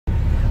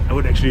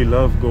would actually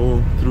love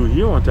go through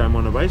here one time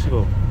on a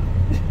bicycle.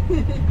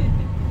 Me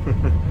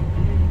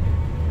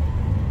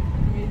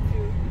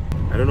too.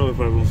 I don't know if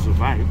I will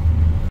survive.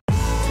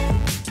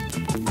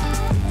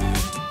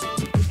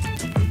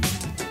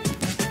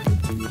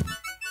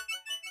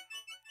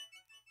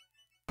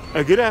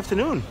 Good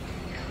afternoon.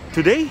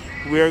 Today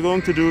we are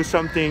going to do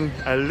something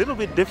a little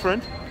bit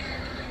different.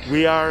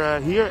 We are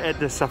here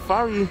at the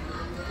Safari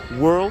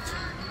World,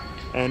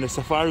 and the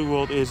Safari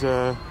World is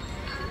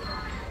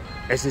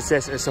as it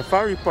says, a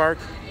safari park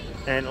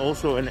and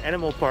also an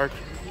animal park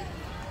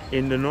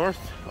in the north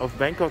of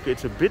Bangkok.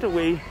 It's a bit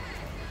away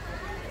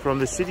from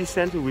the city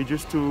center. We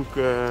just took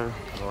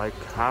like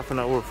half an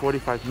hour,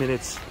 45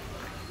 minutes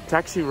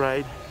taxi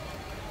ride.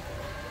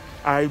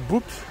 I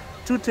booked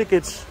 2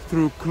 tickets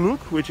through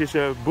Klook, which is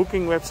a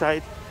booking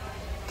website,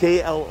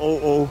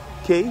 Klook,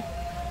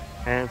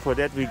 and for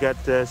that we got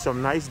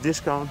some nice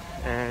discount,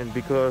 and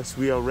because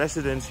we are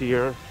residents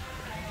here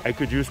I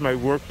could use my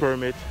work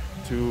permit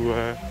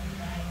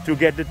to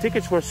get the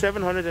tickets for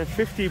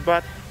 750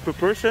 baht per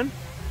person.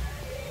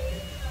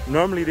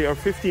 Normally they are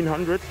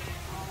 1500.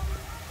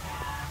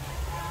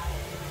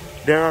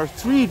 There are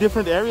 3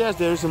 different areas.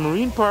 There is a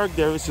marine park,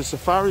 there is a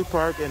safari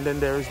park, and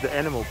then there is the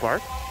animal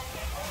park.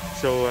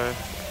 So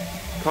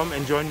come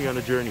and join me on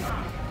the journey.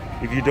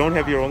 If you don't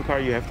have your own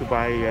car, you have to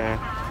buy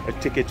a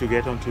ticket to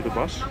get onto the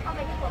bus.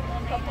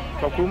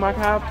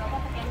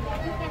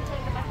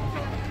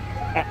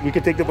 We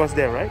can take the bus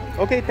there, right?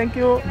 Okay, thank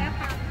you.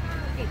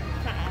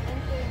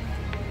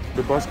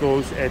 The bus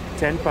goes at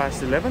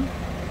 11:10.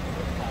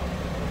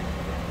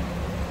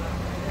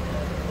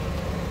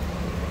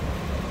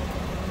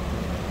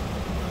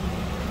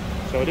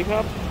 Sawadee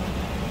krap.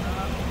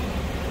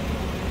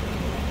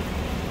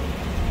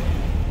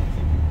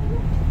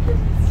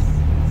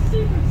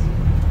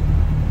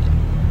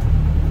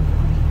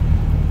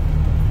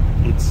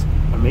 It's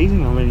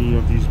amazing how many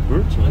of these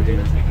birds are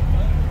here.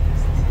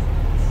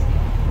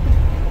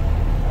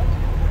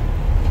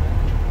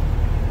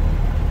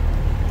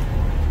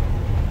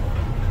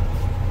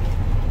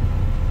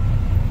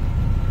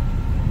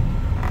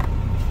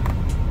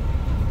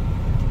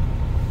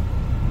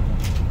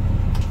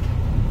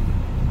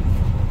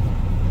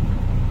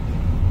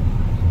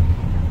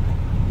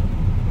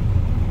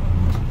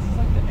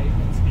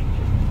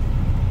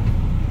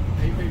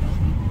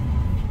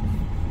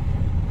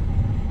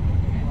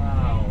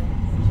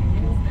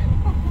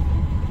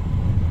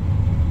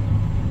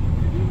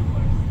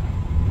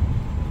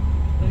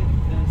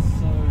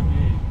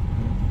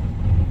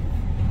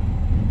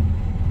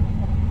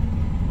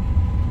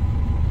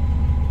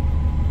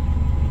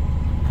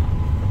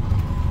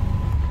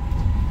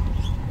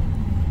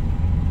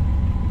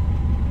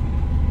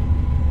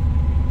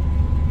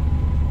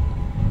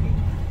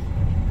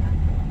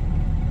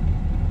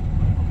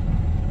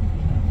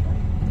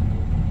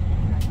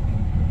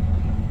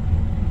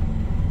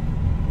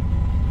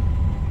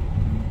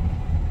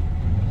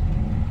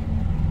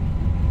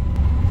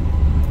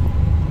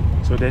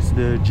 So that's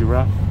the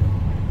Giraffe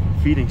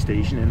Feeding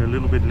station, and a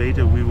little bit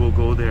later we will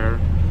go there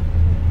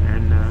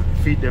and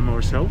feed them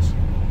ourselves.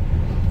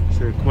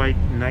 It's a quite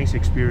nice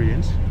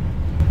experience.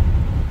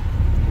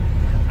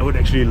 I would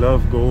actually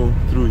love go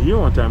through here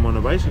one time on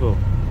a bicycle.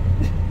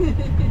 Me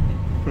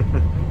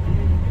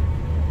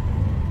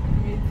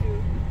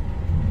too.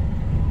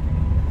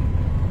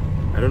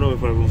 I don't know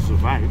if I will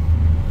survive.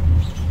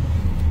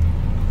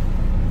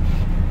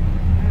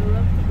 I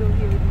love to go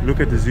here with my Look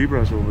at the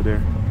zebras over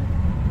there.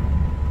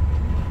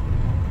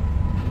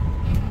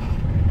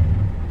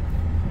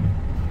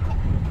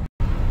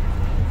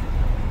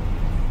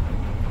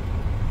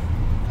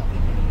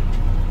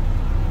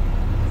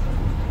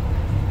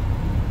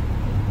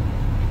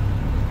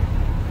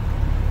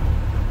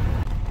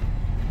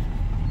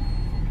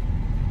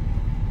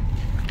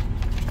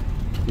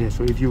 Yeah,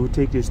 so if you would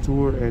take this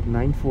tour at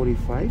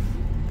 9:45,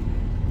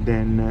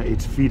 then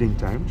it's feeding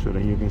time. So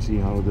then you can see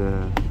how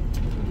the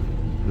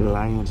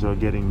lions are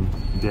getting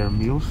their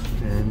meals,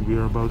 and we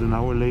are about an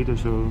hour later,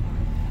 so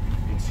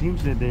it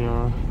seems that they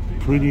are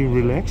pretty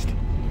relaxed.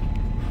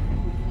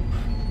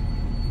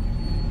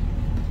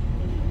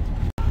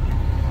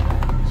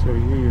 So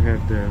here you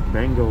have the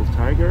Bengal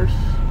tigers.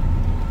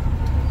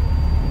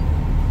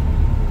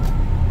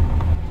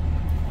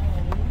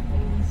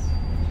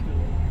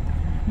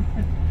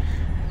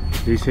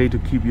 They say to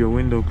keep your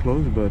window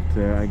closed, but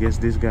I guess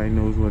this guy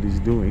knows what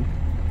he's doing.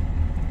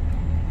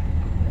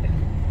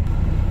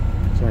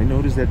 So I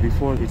noticed that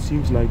before. It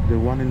seems like the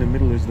one in the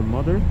middle is the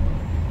mother,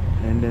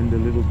 and then the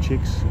little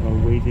chicks are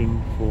waiting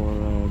for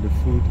the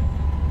food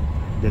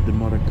that the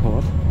mother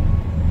caught.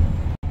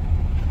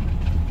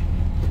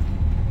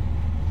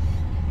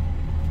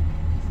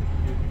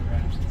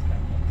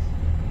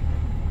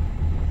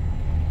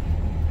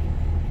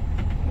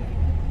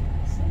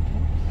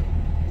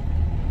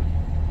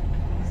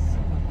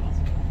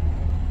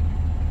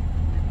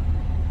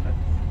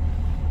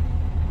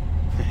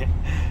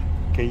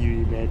 Can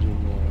you imagine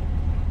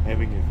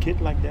having a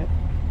kid like that?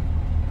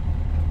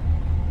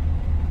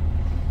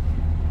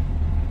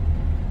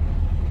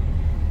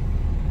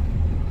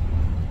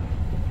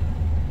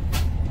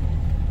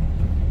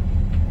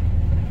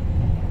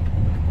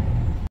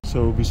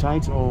 So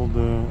besides all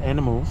the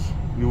animals,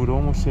 you would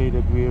almost say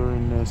that we're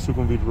in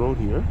Sukhumvit Road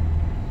here.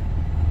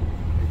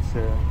 It's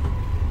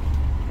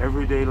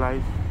everyday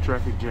life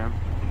traffic jam.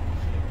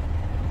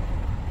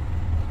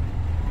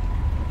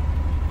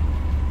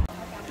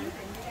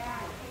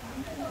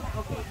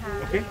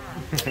 Okay.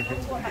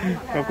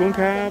 ขอบคุณ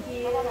ครับ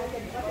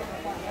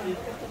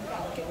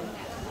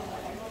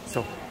So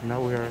now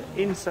we are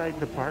inside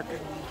the park.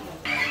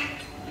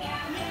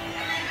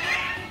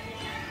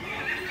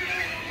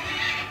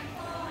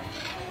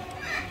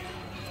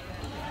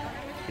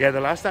 Yeah,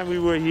 the last time we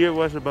were here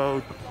was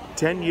about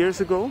 10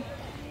 years ago.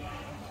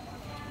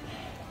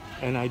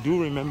 And I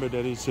do remember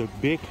that it's a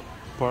big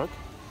park.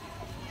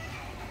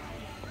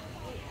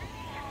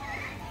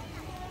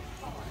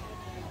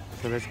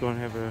 So let's go and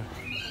have a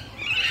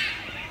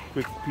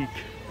quick peek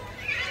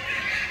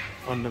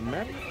on the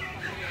map.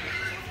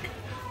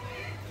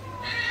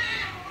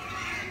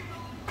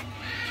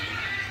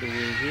 So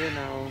we're here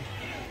now.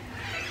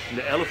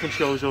 The elephant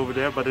show is over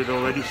there, but it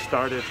already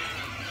started.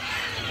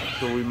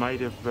 So we might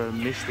have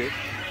missed it.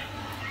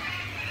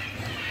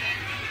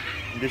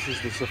 This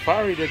is the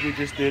safari that we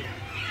just did.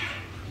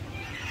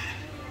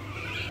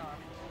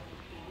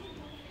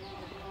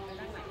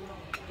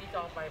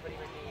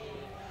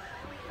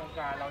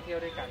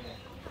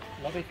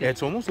 Yeah,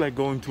 it's almost like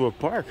going to a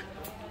park.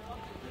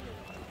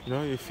 You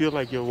know, you feel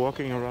like you're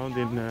walking around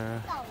in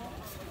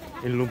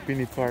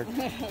Lumpini Park,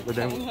 but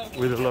then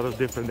with a lot of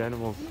different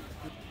animals.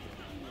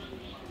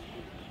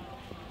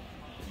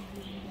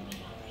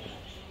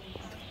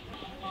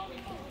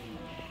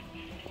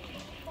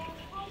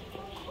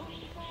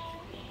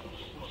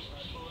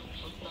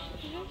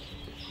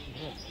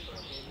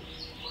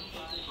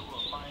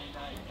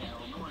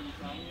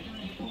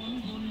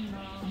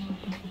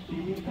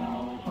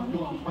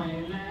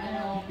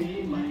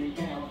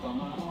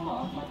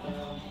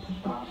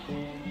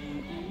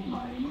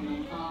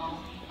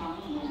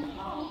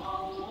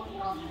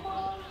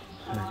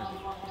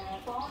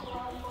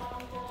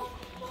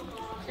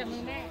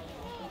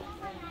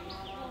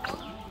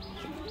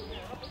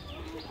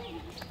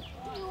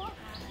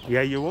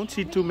 Yeah, you won't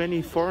see too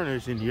many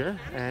foreigners in here,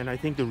 and I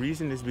think the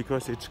reason is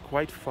because it's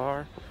quite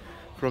far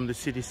from the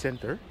city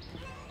center.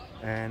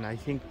 And I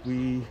think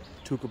we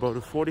took about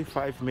a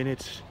 45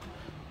 minutes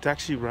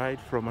taxi ride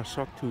from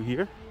Asok to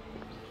here.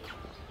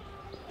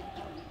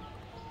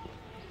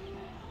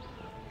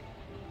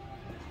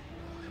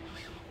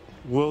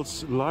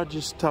 World's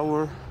largest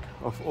tower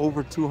of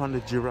over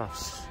 200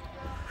 giraffes.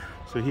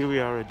 So here we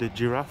are at the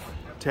Giraffe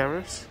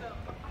Terrace.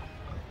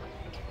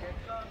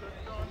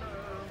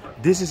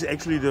 This is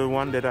actually the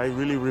one that I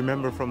really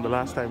remember from the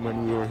last time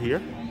when we were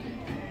here.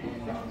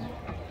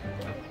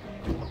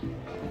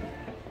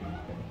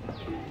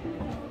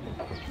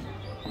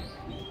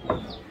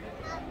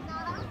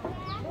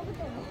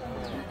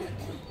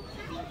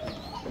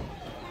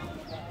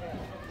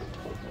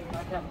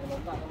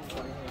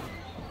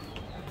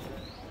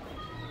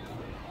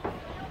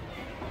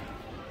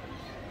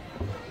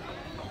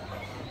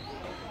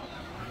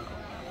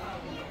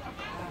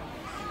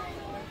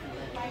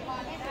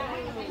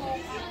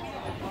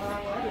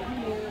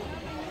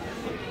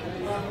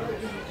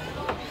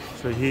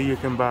 So here you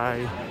can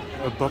buy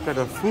a bucket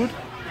of food.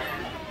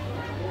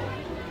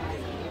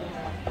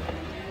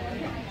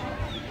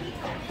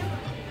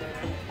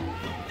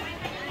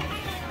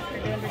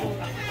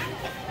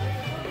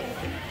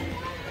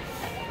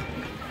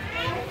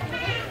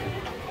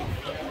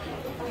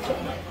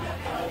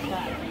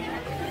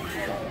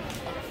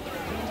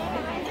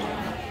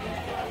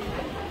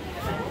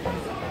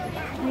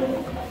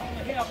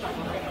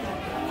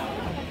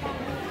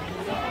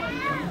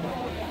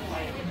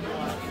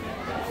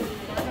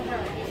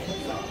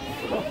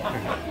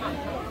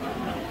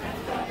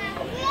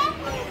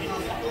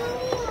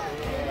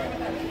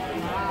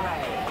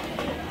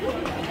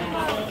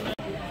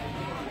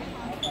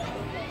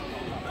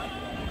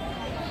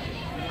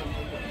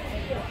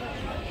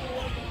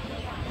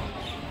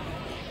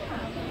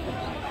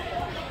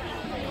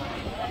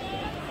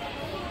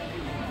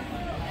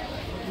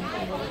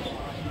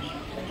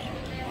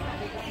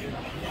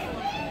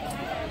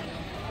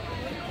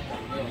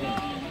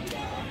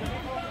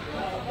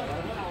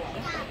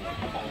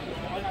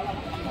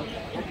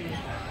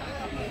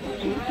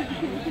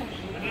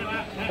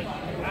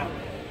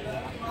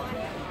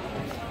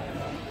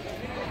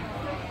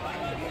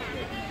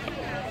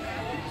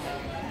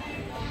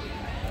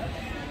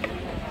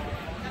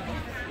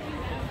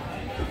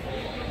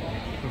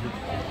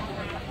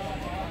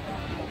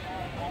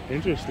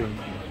 Interesting.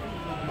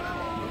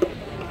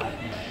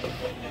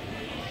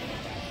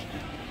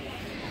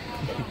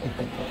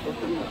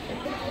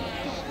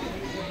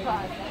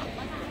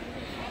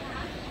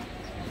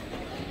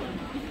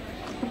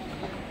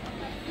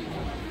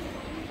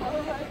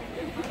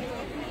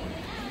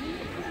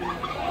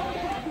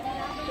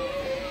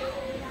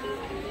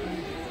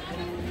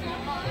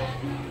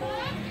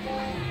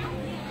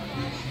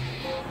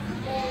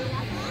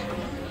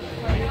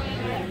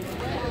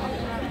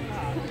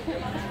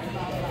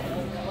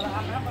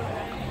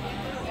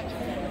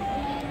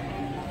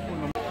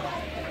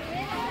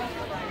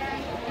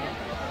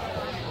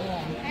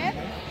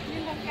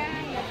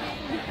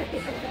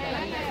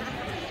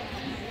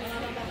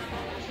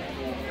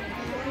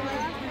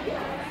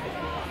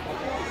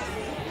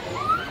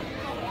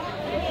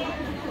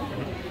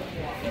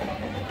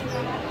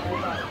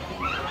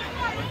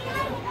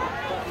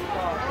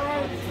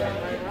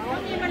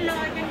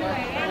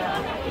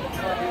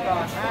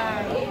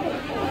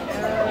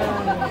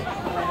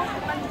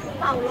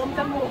 าลมจ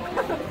มูก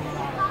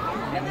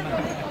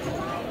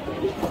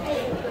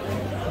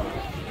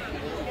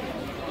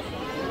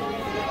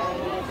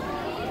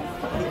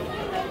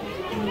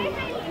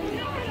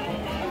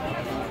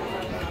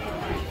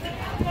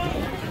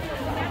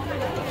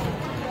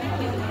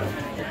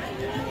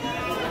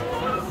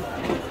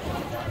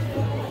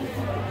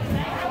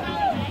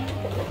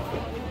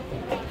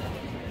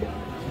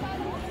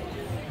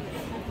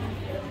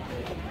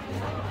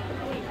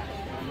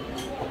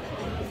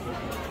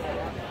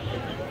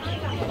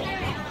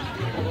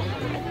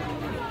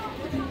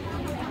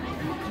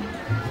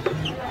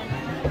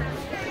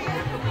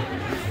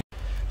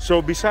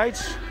So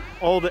besides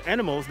all the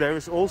animals, there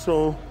is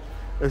also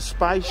a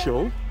spy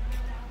show,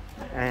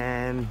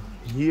 and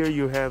here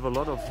you have a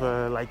lot of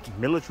like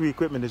military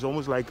equipment. It's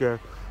almost like a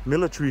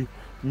military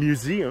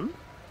museum,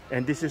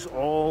 and this is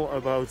all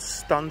about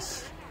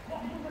stunts.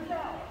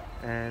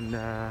 And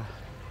yeah,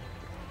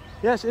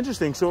 it's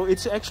interesting. So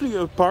it's actually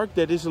a park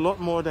that is a lot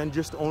more than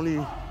just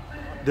only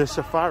the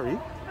safari.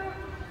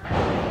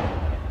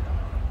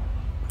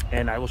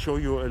 And I will show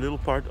you a little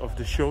part of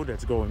the show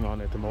that's going on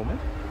at the moment.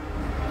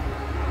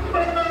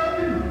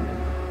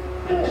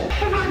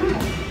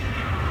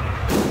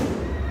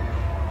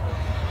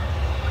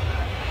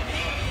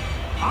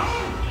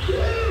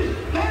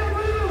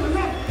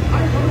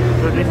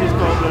 So this is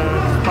called the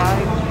Spy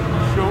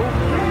Show.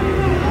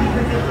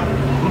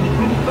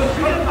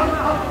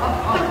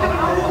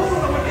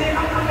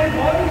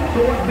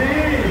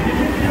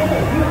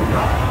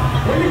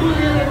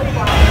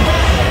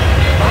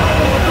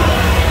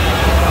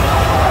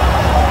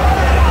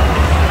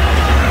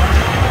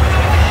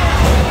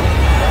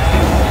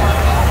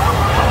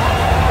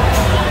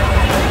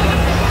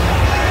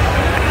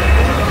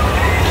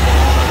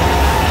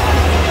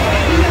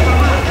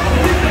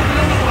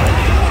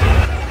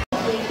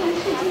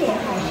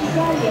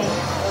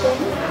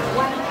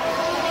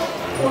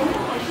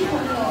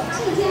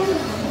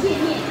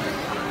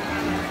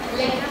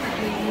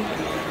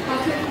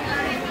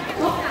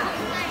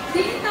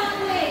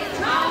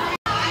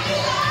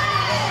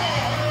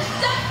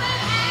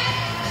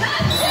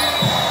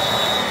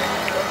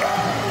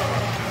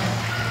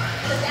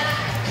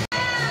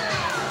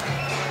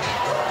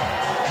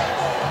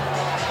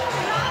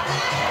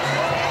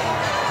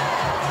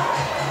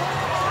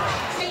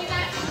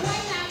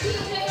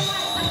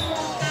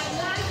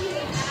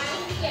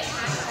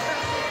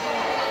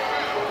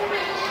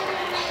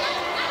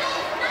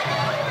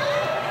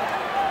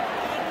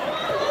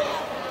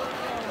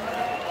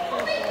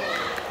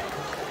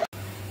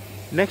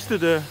 Next to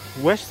the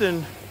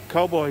Western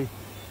Cowboy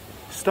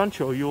Stunt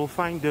Show, you will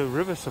find the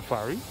River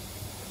Safari.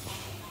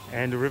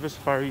 And the River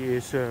Safari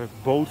is a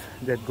boat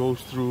that goes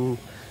through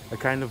a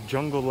kind of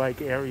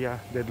jungle-like area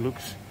that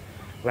looks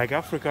like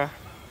Africa.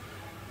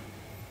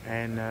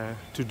 And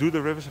to do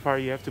the River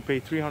Safari, you have to pay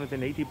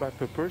 380 baht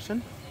per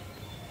person.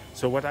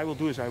 So what I will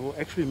do is I will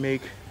actually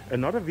make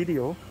another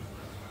video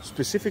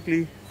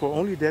specifically for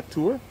only that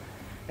tour.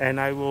 And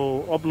I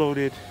will upload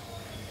it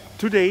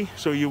today,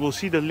 so you will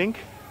see the link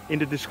in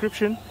the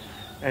description,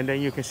 and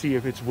then you can see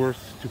if it's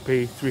worth to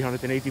pay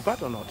 380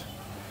 baht or not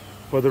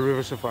for the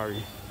River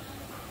Safari.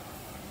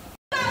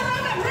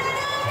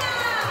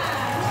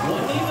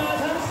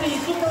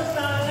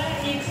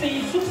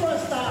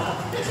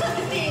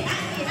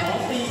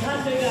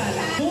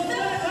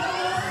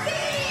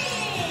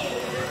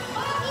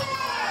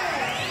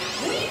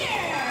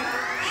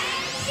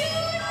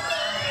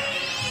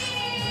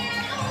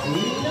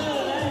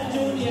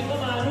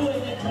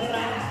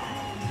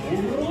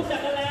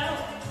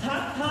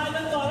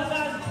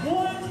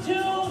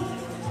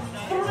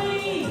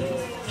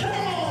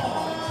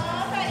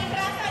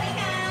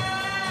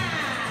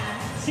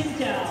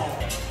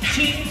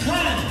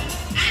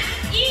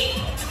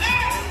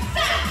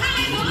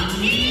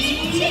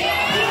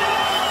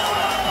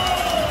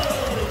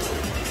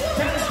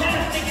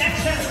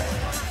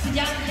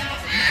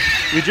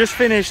 We just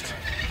finished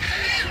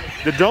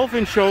the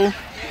Dolphin Show.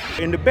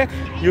 In the back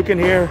you can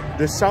hear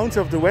the sounds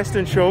of the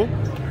Western Show,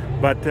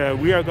 but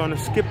we are going to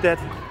skip that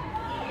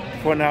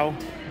for now,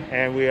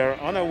 and we are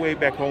on our way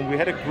back home. We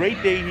had a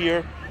great day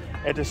here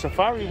at the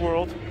Safari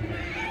World.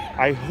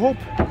 I hope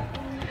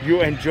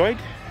you enjoyed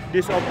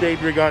this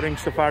update regarding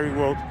Safari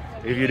World.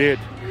 If you did,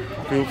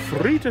 feel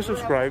free to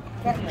subscribe,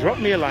 drop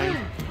me a line,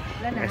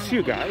 and see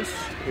you guys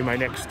in my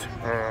next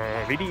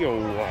video.